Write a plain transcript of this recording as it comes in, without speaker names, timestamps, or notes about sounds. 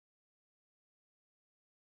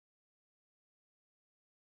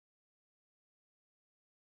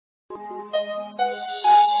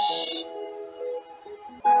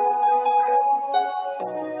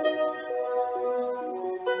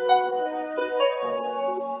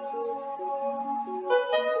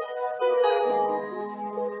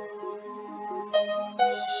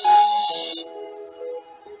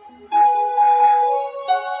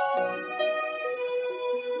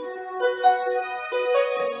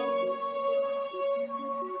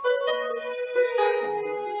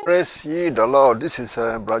Praise ye the Lord. This is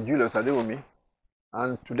Ask-bro-Julius-1,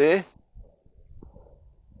 and today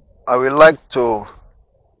I would like to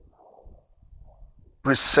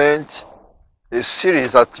present a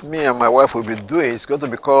series that me and my wife will be doing. It's going to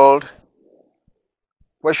be called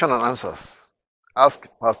Question and Answers. Ask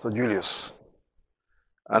Pastor Julius.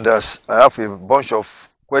 And I have a bunch of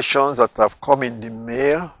questions that have come in the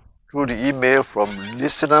mail, through the email, from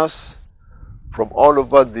listeners from all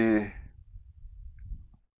over the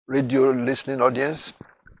radio listening audience,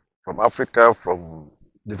 from Africa, from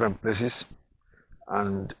different places.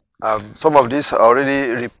 And some of these I already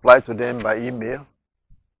replied to them by email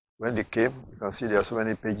when they came. You can see there are so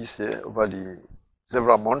many pages here over the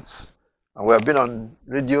several months. And we have been on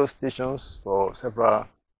radio stations for several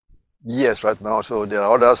years right now. So there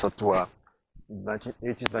are others that were in the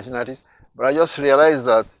 1980s, 1990s. But I just realized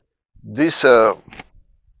that this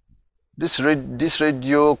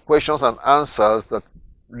radio questions and answers that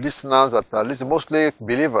listeners that are listening, mostly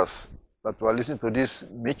believers that were listening to these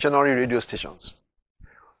missionary radio stations,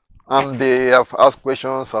 and they have asked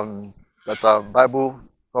questions on that are Bible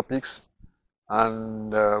topics,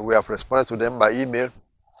 and we have responded to them by email.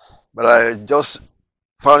 But I just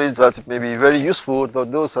found it that it may be very useful for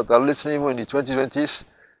those that are listening in the 2020s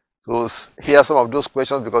to hear some of those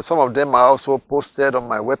questions, because some of them are also posted on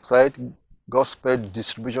my website,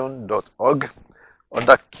 gospeldistribution.org,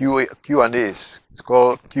 under Q&As. It's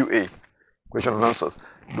called QA, question and answers.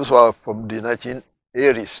 Those were from the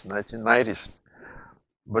 1980s, 1990s.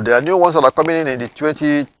 But there are new ones that are coming in the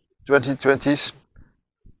 2020s,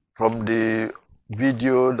 from the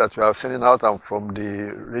video that we are sending out and from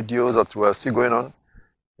the radios that were still going on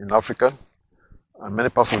in Africa and many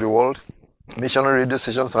parts of the world, missionary radio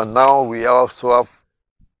stations. And now we also have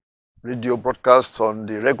radio broadcasts on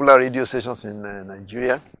the regular radio stations in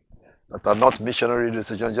Nigeria that are not missionary radio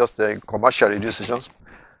stations, just commercial radio stations,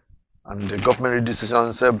 and the government radio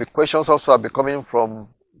stations. The questions also are coming from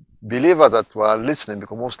believers that were listening,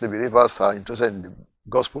 because mostly believers are interested in the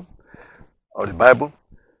gospel or the Bible.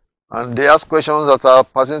 And they ask questions that are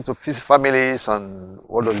pertaining to families and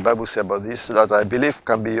what does the Bible say about this, that I believe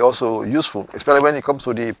can be also useful, especially when it comes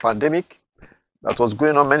to the pandemic that was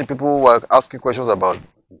going on. Many people were asking questions about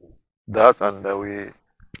that, and we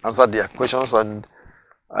answered their questions. And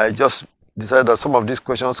I just decided that some of these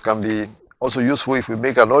questions can be also useful if we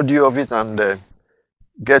make an audio of it and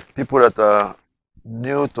get people that are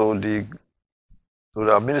new to the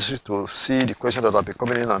ministry to see the questions that have been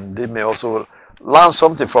coming in, and they may also learn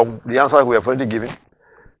something from the answer we have already given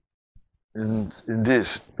in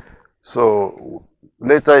this. So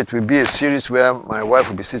later it will be a series where my wife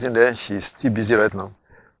will be sitting there. She's still busy right now.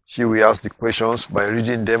 She will ask the questions by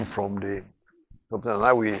reading them from the something, and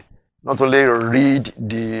I will not only read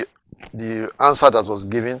the answer that was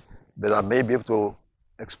given, but I may be able to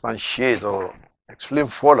expatiate or explain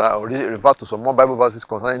further or refer to some more Bible verses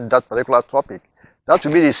concerning that particular topic. That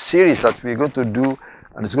will be the series that we're going to do,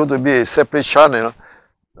 and it's going to be a separate channel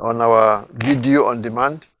on our video on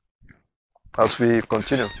demand as we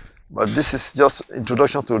continue. But this is just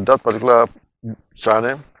introduction to that particular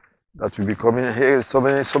channel that will be coming here. So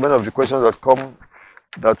many of the questions that come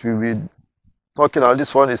that we will be talking about.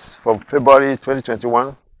 This one is from February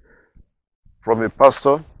 2021, from a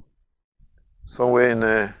pastor somewhere in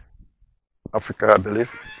Africa, I believe.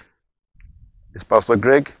 It's Pastor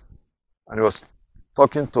Greg, and he was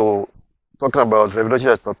talking about Revelation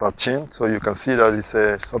chapter 13. So you can see that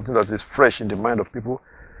it's something that is fresh in the mind of people.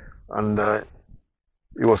 And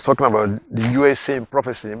he was talking about the USA in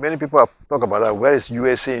prophecy. Many people have talked about that. Where is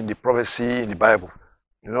USA in the prophecy in the Bible?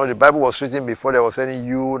 You know, the Bible was written before there was any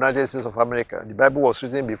United States of America. The Bible was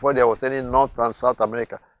written before there was any North and South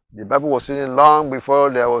America. The Bible was written long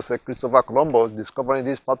before there was a Christopher Columbus discovering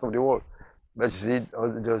this part of the world. But you see,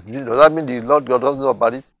 does that mean the Lord God doesn't know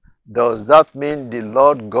about it? Does that mean the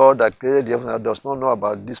Lord God that created the heaven does not know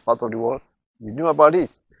about this part of the world? He knew about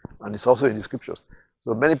it, and it's also in the scriptures.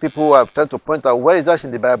 So many people have tried to point out, where is that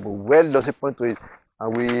in the Bible? Where does it point to it?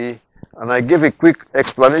 And I gave a quick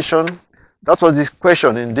explanation. That was this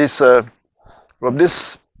question in this from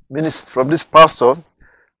this pastor,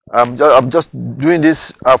 I'm just doing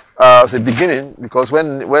this as a beginning, because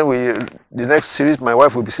when the next series, my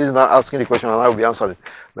wife will be sitting down asking the question and I will be answering.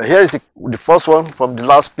 But here is the first one from the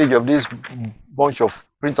last page of this bunch of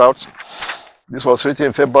printouts. This was written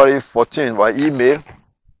in February 14 by email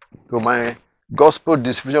to my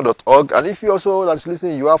gospeldistribution.org. And if you also that's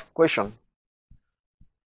listening, you have questions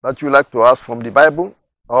that you like to ask from the Bible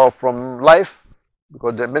or from life,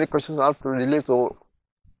 because there are many questions that have to relate to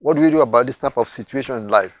what do we do about this type of situation in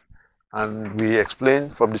life. And we explain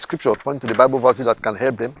from the scripture, point to the Bible verses that can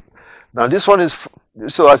help them. Now this one is,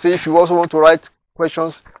 so I say if you also want to write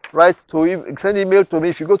questions, send email to me.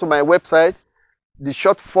 If you go to my website, the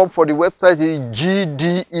short form for the website is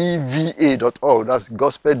gdeva.org. That's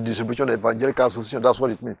Gospel Distribution Evangelical Association. That's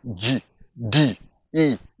what it means.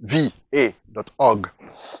 gdeva.org.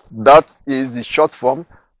 That is the short form.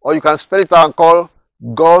 Or you can spell it out and call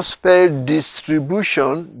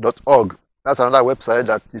gospeldistribution.org. That's another website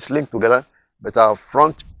that is linked together, but our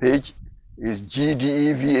front page is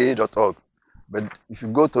gdeva.org. But if you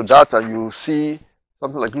go to that and you see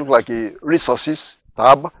something like look like a resources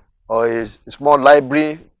tab or a small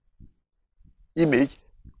library image,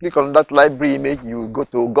 click on that library image. You go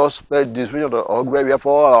to gospeldistribution.org, where we have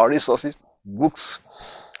all our resources, books,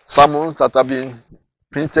 sermons that have been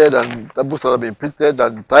printed, and the books that have been printed,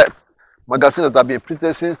 and magazines that have been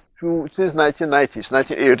printed since 1990s,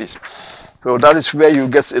 1980s. So that is where you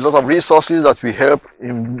get a lot of resources that will help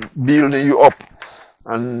in building you up.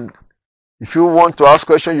 And if you want to ask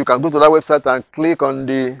questions, you can go to that website and click on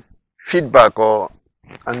the feedback, and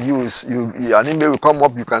an email will come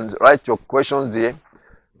up. You can write your questions there,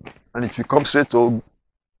 and it will come straight to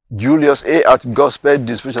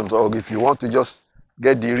juliusa@gospeldistribution.org. If you want to just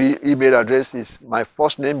get the email address, is my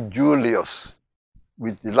first name Julius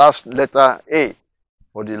with the last letter A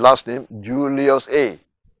for the last name, Julius A.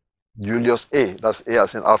 That's A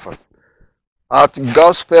as in alpha. At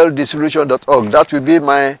gospeldistribution.org. That will be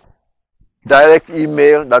my direct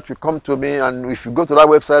email that will come to me. And if you go to that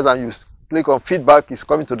website and you click on feedback, it's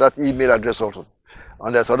coming to that email address also.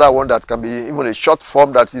 And there's another one that can be even a short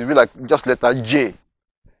form that is really like just letter J.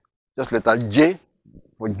 Just letter J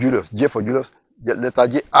for Julius. J for Julius. Letter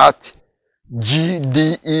J at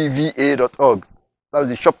gdeva.org. That's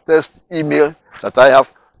the shortest email that I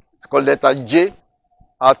have. It's called letter J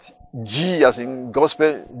at G as in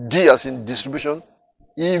gospel, D as in distribution,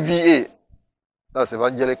 EVA, that's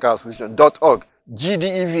Evangelical Association.org,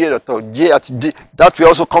 gdeva.org, J at D. That will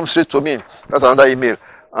also come straight to me. That's another email.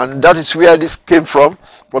 And that is where this came from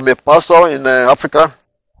a pastor in Africa.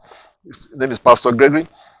 His name is Pastor Gregory.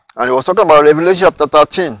 And he was talking about Revelation chapter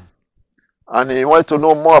 13. And he wanted to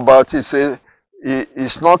know more about it. He said,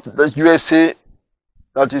 it's not the USA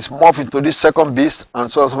that is morphed into this second beast,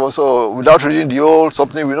 and so on and so forth. So without reading the old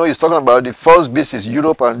something, we know he's talking about the first beast is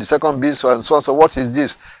Europe and the second beast, and so on. So what is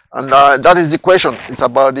this? And that is the question. It's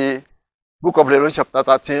about the book of Revelation chapter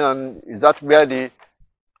 13, and is that where the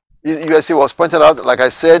USA was pointed out? Like I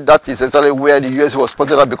said, that is exactly where the USA was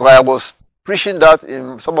pointed out, because I was preaching that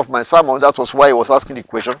in some of my sermons. That was why he was asking the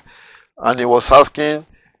question. And he was asking,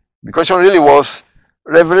 the question really was,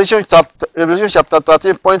 Revelation chapter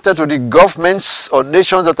 13 pointed to the governments or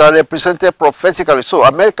nations that are represented prophetically. So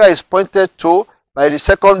America is pointed to by the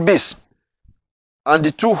second beast and the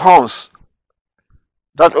two horns.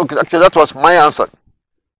 Actually, that was my answer.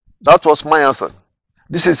 That was my answer.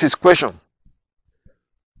 This is his question.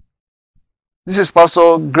 This is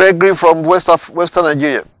Pastor Gregory from Western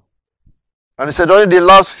Nigeria. And he said, during the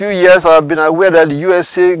last few years, I have been aware that the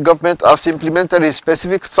USA government has implemented a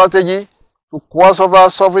specific strategy to coerce over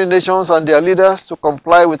sovereign nations and their leaders to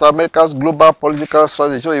comply with America's global political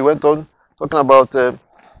strategy. So he went on talking about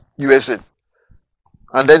USA.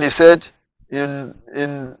 And then he said in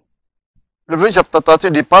Revelation chapter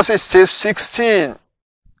 13, the passage says 16,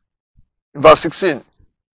 verse 16,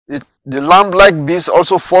 the lamb-like beast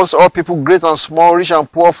also forced all people, great and small, rich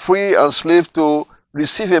and poor, free and slave, to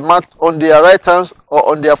receive a mark on their right hands or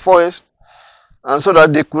on their foreheads, and so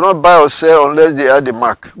that they could not buy or sell unless they had the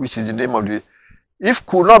mark, which is the name of the. If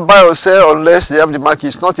could not buy or sell unless they have the mark,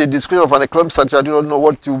 it's not a description of an economic structure. I do not know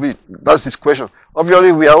what to be. That's his question.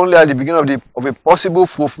 Obviously, we are only at the beginning of a possible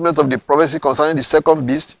fulfillment of the prophecy concerning the second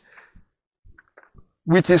beast.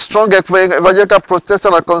 With his strong evangelical,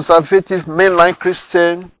 Protestant, and conservative mainline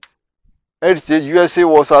Christian heritage, USA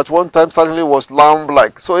was at one time certainly was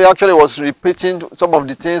lamb-like. So he actually was repeating some of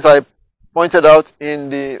the things I pointed out in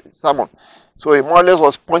the sermon. So he more or less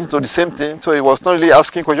was pointing to the same thing. So he was not really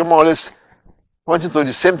asking questions, more or less pointing to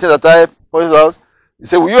the same thing that I pointed out. He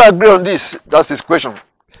said, will you agree on this? That's his question.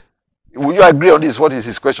 Will you agree on this? What is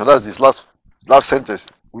his question? That's his last sentence.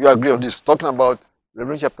 Will you agree on this? Talking about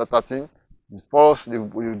Revelation chapter 13.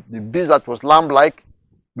 The beast that was lamb-like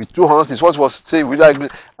with 2 horns is what was said.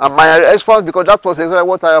 And my response, because that was exactly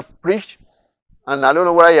what I have preached, and I don't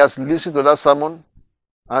know whether he has listened to that sermon,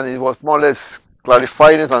 and it was more or less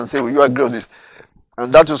clarifying it and saying, will you agree on this?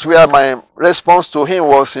 And that is where my response to him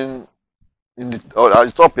was at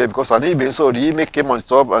the top here, because an email, so the email came on the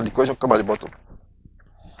top and the question came at the bottom.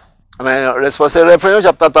 And I responded, Revelation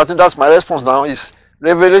chapter 13, that's my response now, is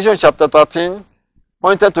Revelation chapter 13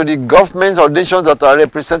 pointed to the governments or nations that are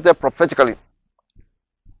represented prophetically.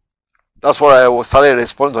 That's what I was starting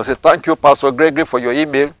responding to. I said, thank you, Pastor Gregory, for your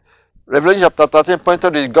email. Revelation chapter 13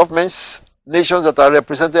 pointed to the governments, nations that are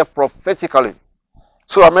represented prophetically.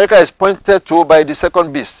 So America is pointed to by the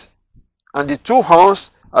second beast. And the 2 horns,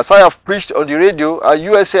 as I have preached on the radio, are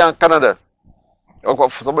USA and Canada.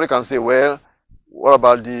 Somebody can say, well, what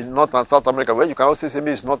about the North and South America? Well, you can also say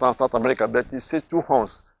maybe it's North and South America, but it says 2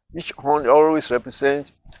 horns. Each horn always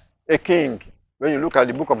represents a king. When you look at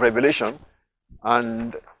the book of Revelation,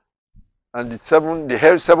 and the 7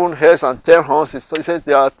 heads and 10 horns, it says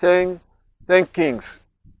there are 10 kings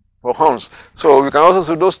for horns. So we can also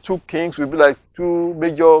say those 2 kings will be like 2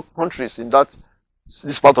 major countries in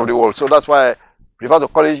this part of the world. So that's why I prefer to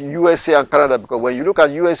call it USA and Canada, because when you look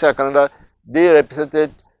at USA and Canada, they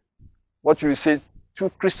represented what you say 2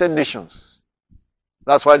 Christian nations.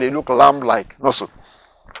 That's why they look lamb-like also.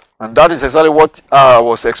 And that is exactly what I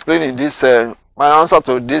was explaining this, my answer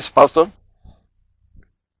to this pastor.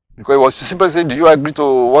 Because he was simply saying, do you agree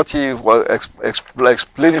to what he was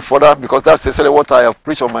explaining further? Because that's essentially what I have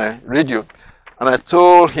preached on my radio. And I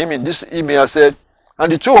told him in this email, I said,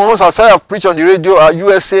 and the 2 horns as I have preached on the radio are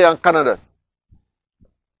USA and Canada.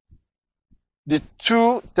 The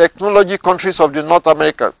 2 technology countries of the North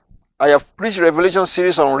America. I have preached Revelation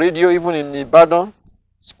series on radio, even in Ibadan,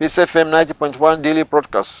 Space FM 90.1 daily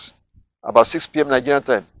broadcast, about 6 p.m. Nigerian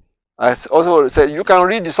time. I also said, you can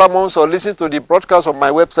read the sermons or listen to the broadcast on my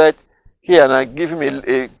website here, and I give him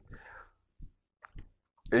a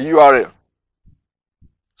URL.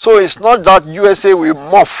 So it's not that USA will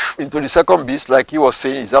morph into the second beast, like he was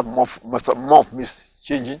saying, is that morph means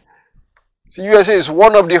changing. So USA is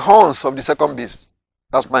one of the horns of the second beast.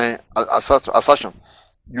 That's my assertion.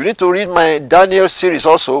 You need to read my Daniel series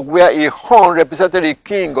also, where a horn represented a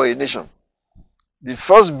king or a nation. The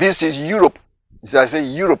first beast is Europe. I say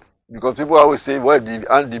Europe because people always say, well,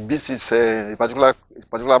 the beast is a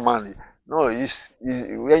particular man. No, it's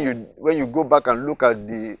when you go back and look at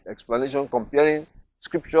the explanation, comparing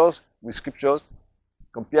scriptures with scriptures,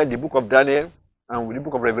 compare the book of Daniel and with the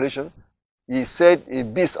book of Revelation, he said a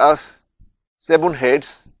beast has 7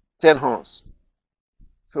 heads, 10 horns.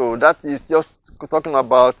 So that is just talking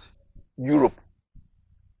about Europe,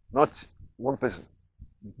 not one person.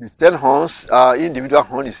 The 10 horns, individual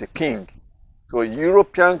horn is a king. So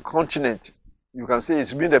European continent, you can say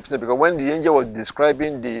it's being represented, because when the angel was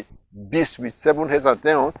describing the beast with 7 heads and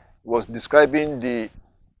 10 horns, he was describing the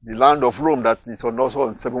land of Rome that is also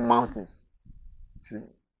on 7 mountains. See?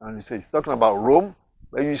 And he says he's talking about Rome,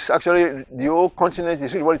 but it's actually the whole continent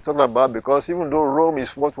is really what he's talking about, because even though Rome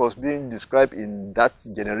is what was being described in that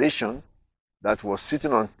generation that was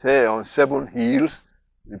sitting on 7 hills,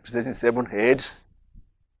 representing 7 heads,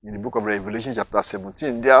 in the book of Revelation chapter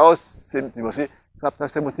 17, they are all same thing. You see, chapter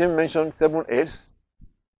 17 mentioned 7 heads,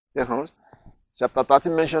 10 horns. Chapter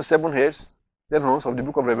 13 mentioned 7 heads, 10 horns of the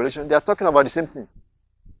book of Revelation. They are talking about the same thing.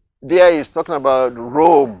 There is talking about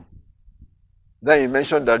Rome. Then he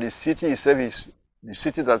mentioned that the city itself is the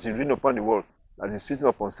city that is written upon the world, that is sitting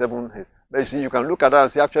upon 7 heads. But you see, you can look at that and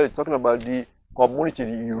see actually it's talking about the community,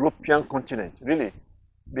 the European continent, really.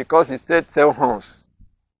 Because it said 7 horns,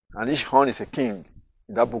 and each horn is a king.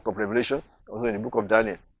 In that book of Revelation, also in the book of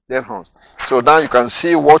Daniel, 10 horns. So now you can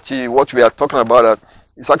see what we are talking about.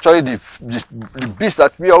 It's actually the beast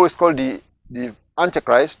that we always call the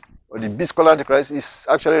Antichrist, or the beast called Antichrist, is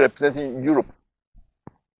actually representing Europe.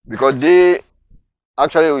 Because they,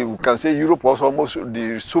 actually we can say Europe was almost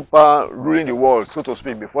the super ruling the world, so to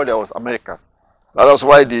speak, before there was America. That's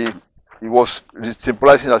why it was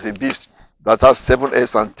symbolizing as a beast that has 7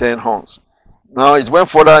 heads and 10 horns. Now I went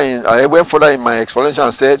further in my explanation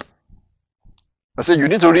and said, you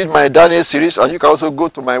need to read my Daniel series, and you can also go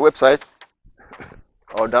to my website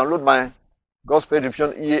or download my Gospel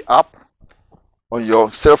Division EA app on your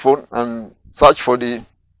cell phone and search for the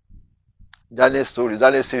Daniel story,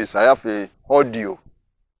 Daniel series. I have a audio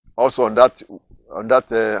also on that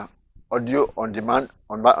audio on demand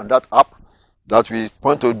on that app that we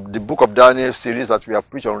point to the book of Daniel series that we have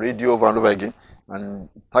preached on radio over and over again, and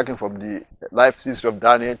taken from the life history of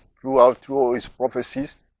Daniel through his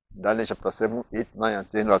prophecies Daniel chapter 7, 8, 9, and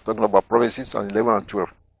 10. We are talking about prophecies, and 11 and 12.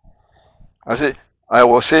 I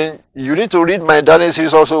was saying, you need to read my Daniel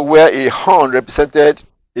series also, where a horn represented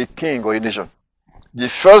a king or a nation. The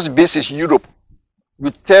first beast is Europe,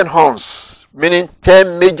 with 10 horns, meaning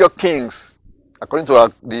 10 major kings, according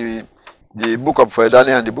to the book of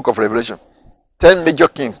Daniel and the book of Revelation. 10 major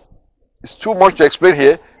kings. It's too much to explain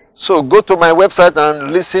here. So go to my website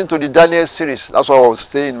and listen to the Daniel series. That's what I was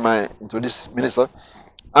saying into this minister.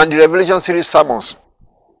 And the Revelation series sermons,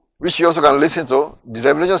 which you also can listen to. The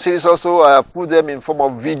Revelation series also, I have put them in form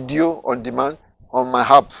of video on demand on my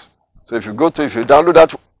apps. So if you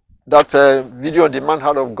download that video on demand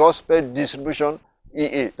out of Gospel Distribution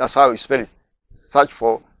EA, that's how you spell it. Search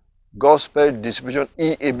for Gospel Distribution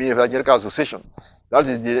EA, Evangelical Association. That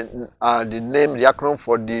is the name, the acronym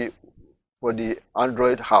for the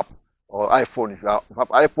Android app or iPhone. If you have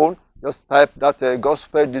iPhone, just type that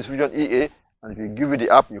Gospel Distribution EA, and if you give you the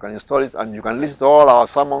app, you can install it and you can listen to all our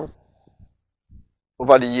sermons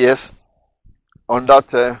over the years on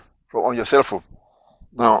that on your cell phone.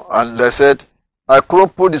 Now, and I said I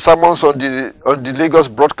couldn't put the sermons on the Lagos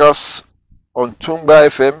broadcast on Tumba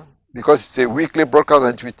FM because it's a weekly broadcast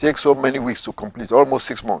and it will take so many weeks to complete, almost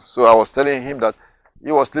 6 months. So I was telling him that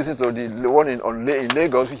he was listening to the one in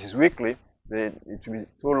Lagos, which is weekly. It will be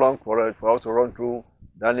too long for us to run through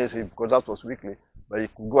Daniel's because that was weekly. But he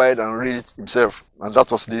could go ahead and read it himself. And that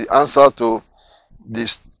was the answer to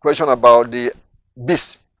this question about the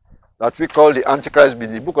beast that we call the Antichrist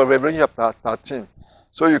beast, the book of Revelation chapter 13.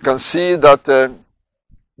 So you can see that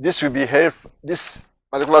this will be helpful. This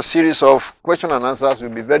particular series of question and answers will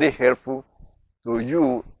be very helpful to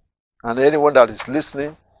you and anyone that is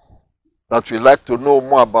listening that would like to know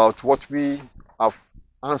more about what we have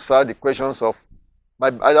answered, the questions of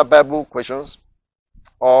either Bible questions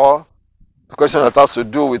or the question that has to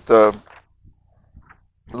do with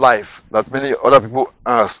life that many other people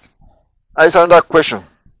ask. It's another question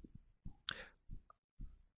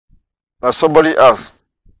that somebody asked.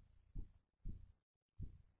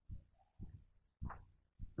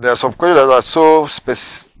 There are some questions that are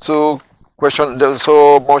there's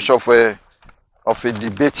so much of a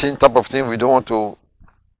debating type of thing. We don't want to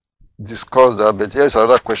discuss that, but here is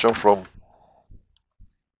another question from.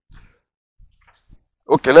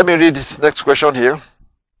 Okay, let me read this next question here.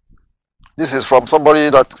 This is from somebody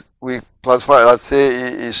that we classify, let's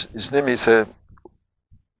say his name is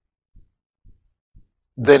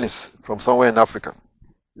Dennis, from somewhere in Africa.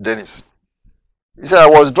 Dennis. He said, I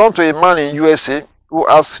was drawn to a man in USA who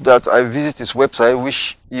asked that I visit his website,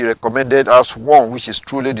 which he recommended as one which is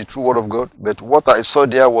truly the true word of God, but what I saw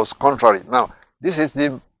there was contrary. Now, this is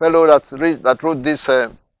the fellow that wrote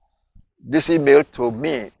this email to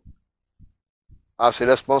me as a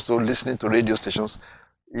response to listening to radio stations.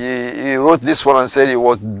 He wrote this one and said he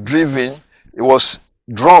was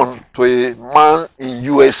drawn to a man in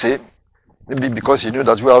USA, maybe because he knew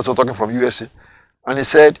that we were also talking from USA, and he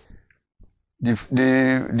said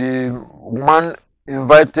the man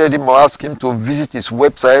invited him or asked him to visit his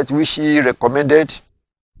website, which he recommended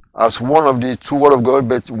as one of the true word of God,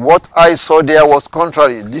 but what I saw there was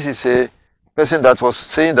contrary. This is a person that was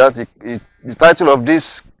saying that the title of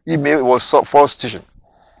this email was false teaching.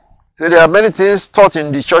 So there are many things taught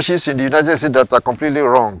in the churches in the United States that are completely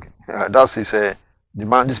wrong. That's this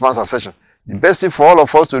man's assertion. The best thing for all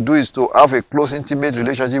of us to do is to have a close, intimate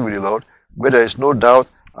relationship with the Lord, where there is no doubt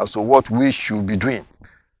as to what we should be doing.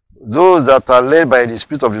 Those that are led by the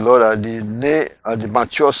Spirit of the Lord are the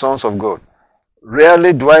mature sons of God.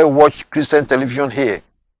 Rarely do I watch Christian television here.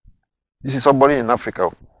 This is somebody in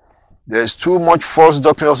Africa. There is too much false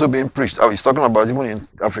doctrine also being preached. He's talking about even in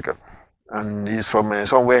Africa. And he's from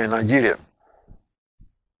somewhere in Nigeria.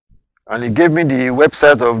 And he gave me the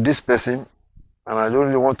website of this person. And I don't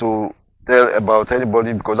really want to tell about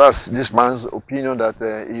anybody because that's this man's opinion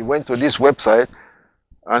that he went to this website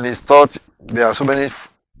and he thought there are so many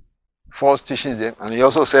false teachings there. And he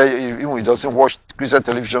also said even he doesn't watch Christian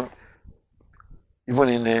television, even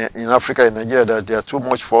in Africa, in Nigeria, that there are too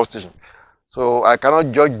much false teaching. So I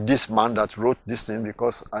cannot judge this man that wrote this thing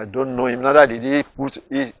because I don't know him. Neither did he put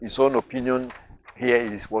his own opinion here.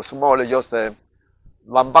 It was more or less just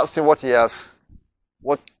lambasting what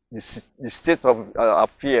the state of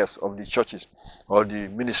affairs of the churches or the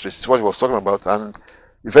ministries is what he was talking about. And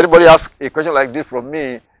if anybody asks a question like this from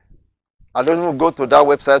me, I don't even go to that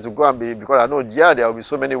website to go and because I know, there will be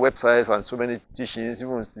so many websites and so many teachings,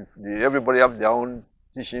 even if everybody have their own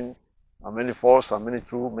teaching, and many false and many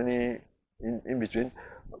true, many in between.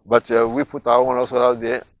 But we put our own also out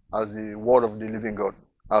there as the word of the living God,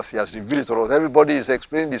 as he has revealed it to us. Everybody is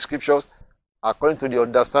explaining the scriptures according to the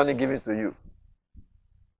understanding given to you.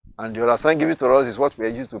 And the understanding given to us is what we are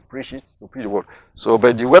used to preach it, to preach the word. So,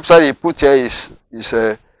 but the website he put here is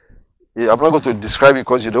I'm not going to describe it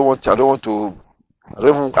because I didn't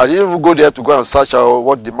even go there to go and search out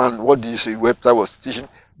what this website was teaching.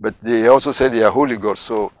 But they also said they are holy gods.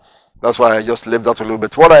 So that's why I just left that a little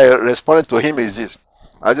bit. What I responded to him is this.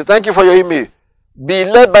 I said, thank you for your email. Be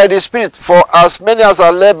led by the Spirit. For as many as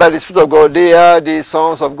are led by the Spirit of God, they are the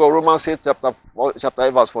sons of God. Romans 8, chapter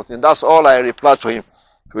 8, verse 14. That's all I replied to him.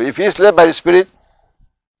 So if he's led by the Spirit,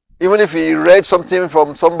 even if he read something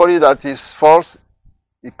from somebody that is false,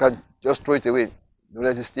 he can just throw it away. Don't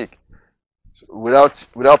let it stick. So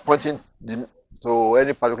without pointing to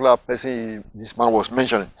any particular person this man was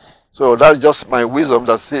mentioning. So that's just my wisdom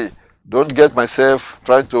that say, don't get myself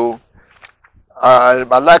trying to. I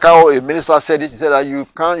like how a minister said it. He said that you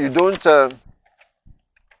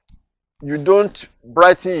don't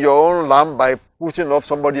brighten your own lamp by putting off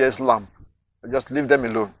somebody else's lamp. Just leave them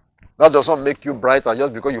alone. That does not make you brighter.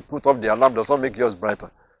 Just because you put off their lamp does not make yours brighter.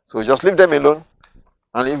 So just leave them alone.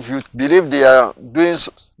 And if you believe they are doing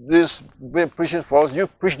this preaching false, you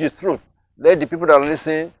preach the truth. Let the people that are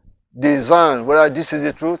listening discern whether this is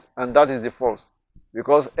the truth and that is the false.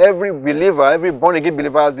 Because every believer, every born-again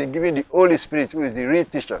believer has been given the Holy Spirit, who is the real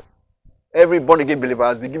teacher. Every born-again believer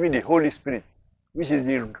has been given the Holy Spirit, which is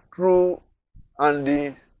the true and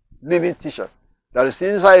the living teacher that is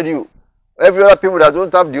inside you. Every other people that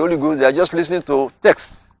don't have the Holy Ghost, they are just listening to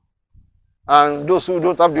texts. And those who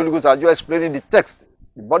don't have the Holy Ghost are just explaining the text.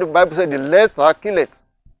 The Bible said the letter kill it.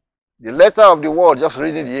 The letter of the word, just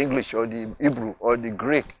reading the English or the Hebrew or the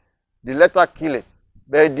Greek, the letter kill it.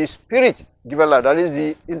 But the Spirit give a life. That is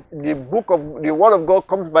the book of the Word of God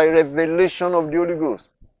comes by revelation of the Holy Ghost.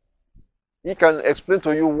 He can explain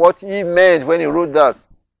to you what he meant when he wrote that.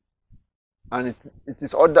 And it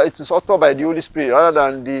is authored by the Holy Spirit rather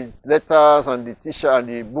than the letters and the teacher and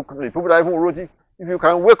the book. The people that even wrote it. If you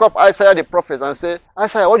can wake up Isaiah the prophet and say,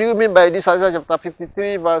 Isaiah, what do you mean by this? Isaiah chapter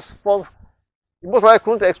 53 verse 4. The most likely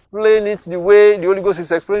couldn't explain it the way the Holy Ghost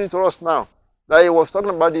is explaining it to us now. That he was talking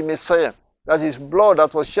about the Messiah. That his blood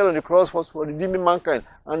that was shed on the cross was for redeeming mankind.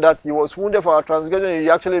 And that he was wounded for our transgression. He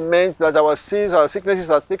actually meant that our sins, our sicknesses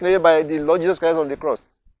are taken away by the Lord Jesus Christ on the cross.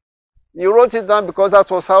 He wrote it down because that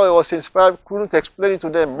was how he was inspired. Couldn't explain it to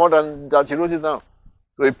them more than that he wrote it down.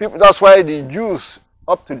 So that's why the Jews,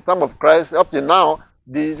 up to the time of Christ, up to now,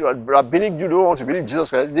 the rabbinic Jews don't want to believe Jesus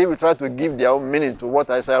Christ. They will try to give their own meaning to what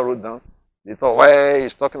Isaiah wrote down. They thought, well,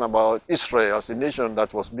 he's talking about Israel as a nation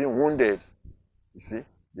that was being wounded. You see,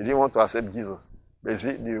 they didn't want to accept Jesus. But you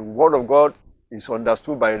see, the word of God is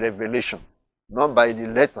understood by revelation, not by the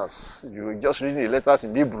letters. If you're just reading the letters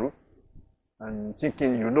in Hebrew and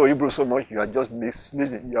thinking you know Hebrew so much, you are just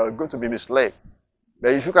you are going to be misled.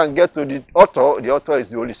 But if you can get to the author is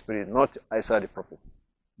the Holy Spirit, not Isaiah the prophet.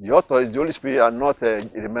 The author is the Holy Spirit and not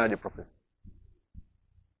Jeremiah the prophet.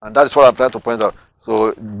 And that is what I'm trying to point out.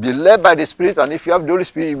 So be led by the Spirit, and if you have the Holy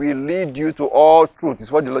Spirit, it will lead you to all truth.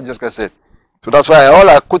 It's what the Lord Jesus Christ said. So that's why all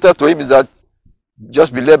I quoted to him is that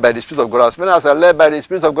just be led by the Spirit of God. As many as are led by the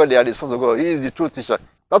Spirit of God, they are the sons of God. He is the true teacher.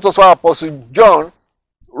 That was why Apostle John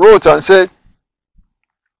wrote and said,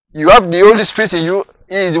 you have the Holy Spirit in you.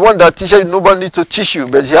 He is the one that teaches you. Nobody needs to teach you.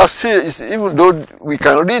 But he has said, even though we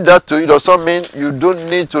can read that to you, it does not mean you don't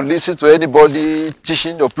need to listen to anybody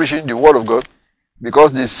teaching or preaching the word of God.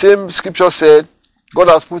 Because the same scripture said, God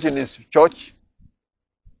has put in his church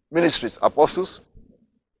ministries, apostles,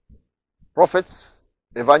 prophets,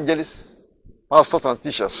 evangelists, pastors and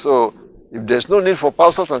teachers. So if there's no need for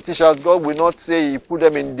pastors and teachers, God will not say he put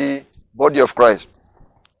them in the body of Christ.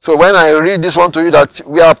 So when I read this one to you that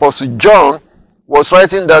we are Apostle John was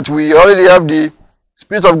writing that we already have the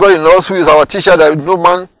Spirit of God in us who is our teacher, that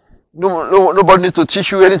nobody needs to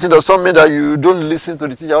teach you anything. Does not mean that you don't listen to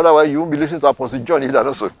the teacher, otherwise you won't be listening to Apostle John either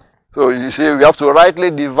also. So you see, we have to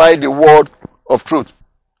rightly divide the word of truth.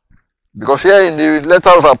 Because here in the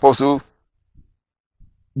letter of Apostle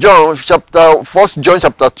John, 1 John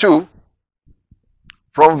chapter 2,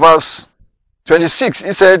 from verse 26,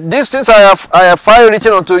 he said, these things I have finally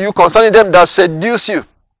written unto you concerning them that seduce you.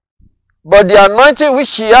 But the anointing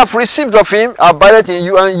which ye have received of him abideth in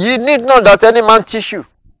you, and ye need not that any man teach you.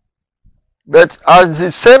 But as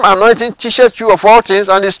the same anointing teacheth you of all things,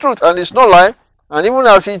 and is truth, and is no lie, and even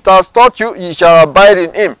as it has taught you, ye shall abide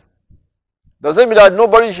in him. Does it mean that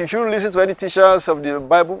nobody shouldn't listen to any teachers of the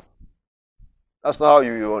Bible? That's not how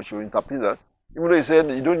you should interpret that. Even though he said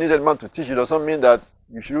you don't need any man to teach you, does not mean that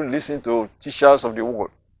you shouldn't listen to teachers of the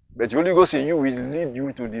word. But the Holy Ghost in you will lead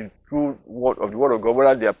you to the true word of the word of God,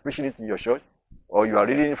 whether they are preaching it in your church, or you are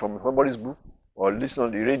reading it from somebody's book, or listening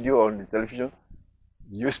on the radio or on the television.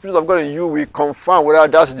 The Spirit of God in you will confirm whether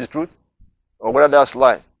that's the truth or whether that's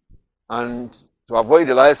lie. And to avoid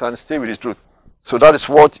the lies and stay with the truth. So that is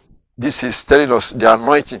what this is telling us. The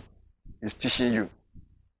anointing is teaching you.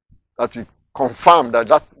 That we confirm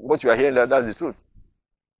that what you are hearing, that's the truth.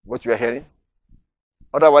 What you are hearing.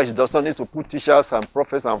 Otherwise, it does not need to put teachers and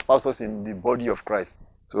prophets and pastors in the body of Christ.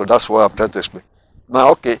 So that's what I'm trying to explain. Now,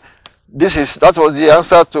 okay, that was the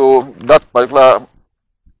answer to that particular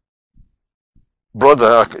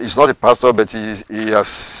brother. He's not a pastor, but he has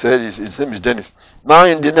said his name is Dennis. Now,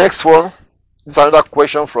 in the next one, it's another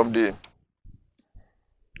question from the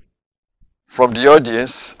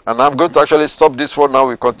audience, and I'm going to actually stop this one now.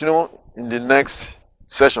 We continue in the next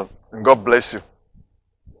session, and God bless you.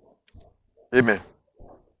 Amen.